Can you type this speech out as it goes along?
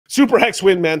Super Hex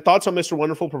win, man. Thoughts on Mr.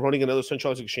 Wonderful promoting another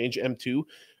centralized exchange M2?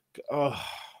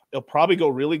 It'll probably go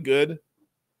really good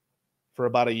for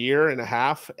about a year and a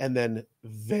half, and then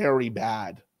very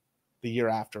bad the year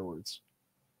afterwards.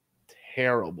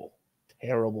 Terrible,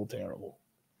 terrible, terrible.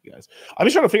 You guys, I'm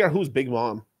just trying to figure out who's Big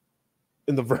Mom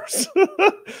in the verse.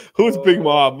 Who's Big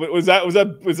Mom? Was that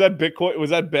Bitcoin?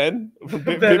 Was that Ben?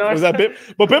 Was that Bit?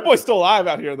 But BitBoy's still alive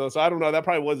out here though, so I don't know. That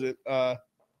probably wasn't.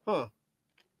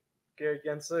 Gary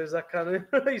Gensler, is that kind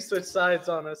of he switched sides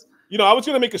on us? You know, I was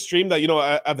gonna make a stream that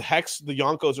at the Hex, the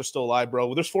Yonkos are still alive, bro.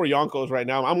 Well, there's 4 Yonkos right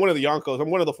now. I'm one of the Yonkos.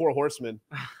 I'm one of the 4 horsemen.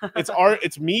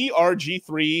 It's me,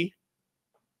 RG3,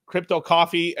 Crypto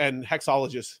Coffee, and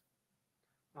Hexologist.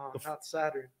 Oh, not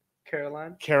Saturn.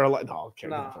 Caroline. No, Caroline.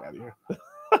 Out of here.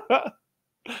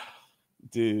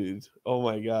 Dude, oh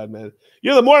my god, man.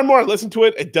 The more and more I listen to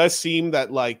it, it does seem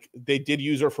that like they did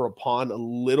use her for a pawn a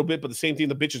little bit, but the same thing,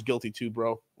 the bitch is guilty too,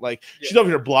 bro. Like she's over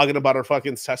here blogging about her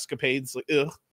fucking sescapades. Like, ugh.